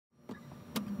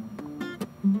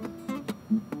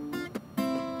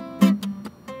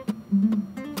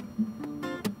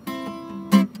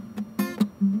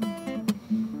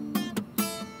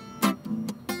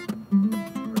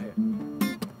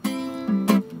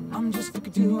I'm just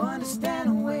looking to understand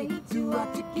a way to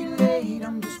articulate.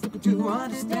 I'm just looking to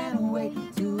understand a way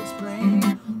to explain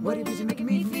what it is you're making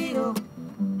me feel.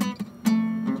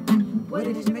 What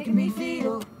it is you're making me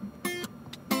feel.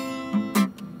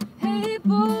 Hey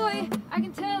boy, I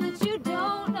can tell that you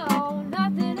don't know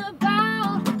nothing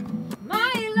about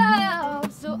my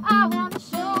love, so I want to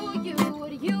show you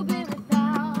what you've been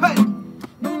without. Hey!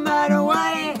 No matter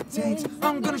what it takes,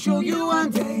 I'm gonna show you one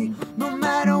day. No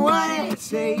matter what it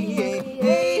takes.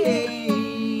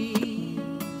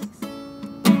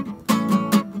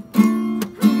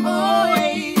 I'm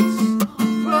always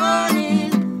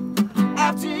running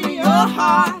after your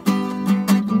heart.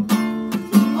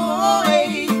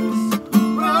 Always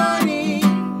running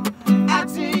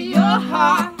after your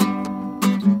heart.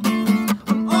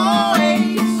 I'm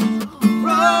always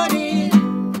running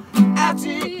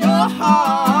after your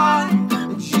heart.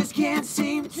 I just can't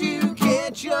seem to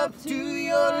catch up to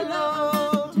your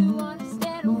love. To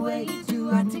understand A way to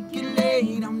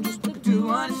articulate. I'm just looking to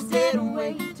understand a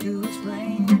way to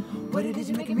explain what it is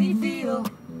you're making me feel.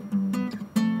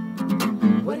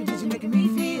 What it is you're making me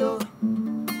feel.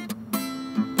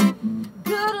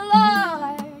 Good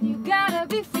Lord, you gotta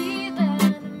be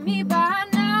feeling me by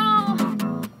now.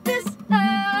 This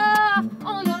love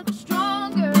only gonna get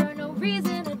stronger, no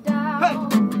reason to doubt. Hey!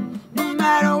 No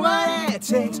matter what it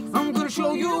takes, I'm gonna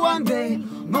show you one day.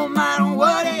 No matter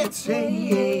what it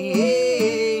takes.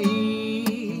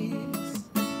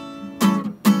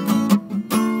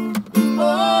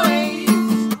 Always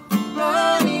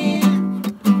running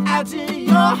after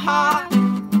your heart.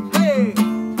 Hey!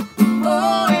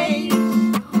 Always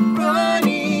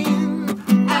running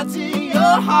after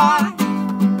your heart.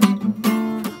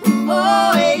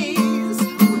 Always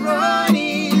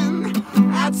running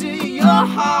after your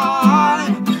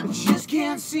heart. I just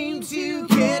can't seem to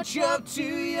catch up to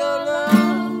your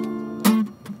love.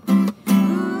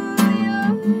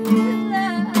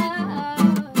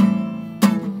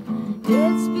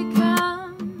 It's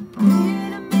become clear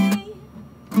to me,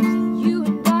 you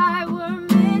and I were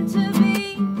meant to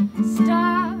be.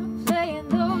 Stop playing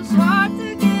those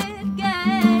hard-to-get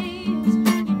games.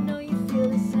 You know you feel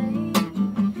the same.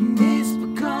 It's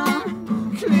become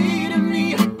clear to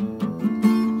me,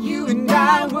 you and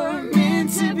I were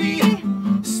meant to be.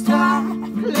 Stop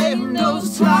playing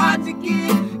those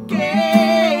hard-to-get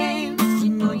games. You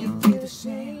know you feel the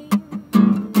same.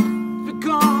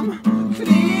 Become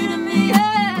clear to me,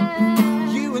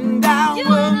 you and I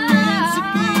were meant to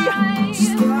be.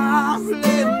 Stop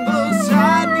playing those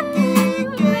hard-to-get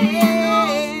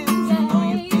games. You know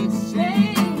you feel the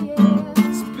same.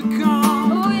 It's become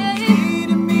clear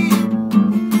to me,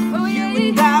 you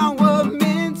and I were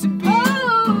meant to be.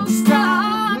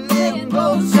 Stop playing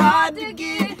those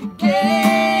hard-to-get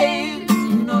games.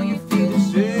 You know you feel the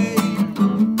same.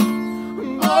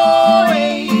 I'm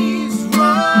always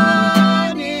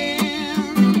running.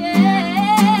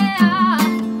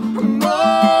 I'm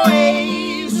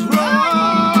always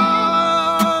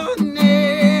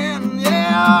running.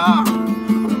 Yeah.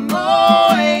 I'm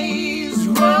always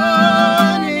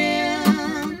running.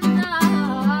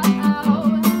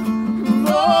 I'm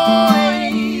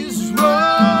always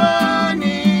running.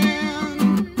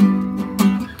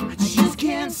 I just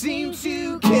can't seem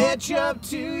to catch up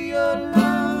to your love.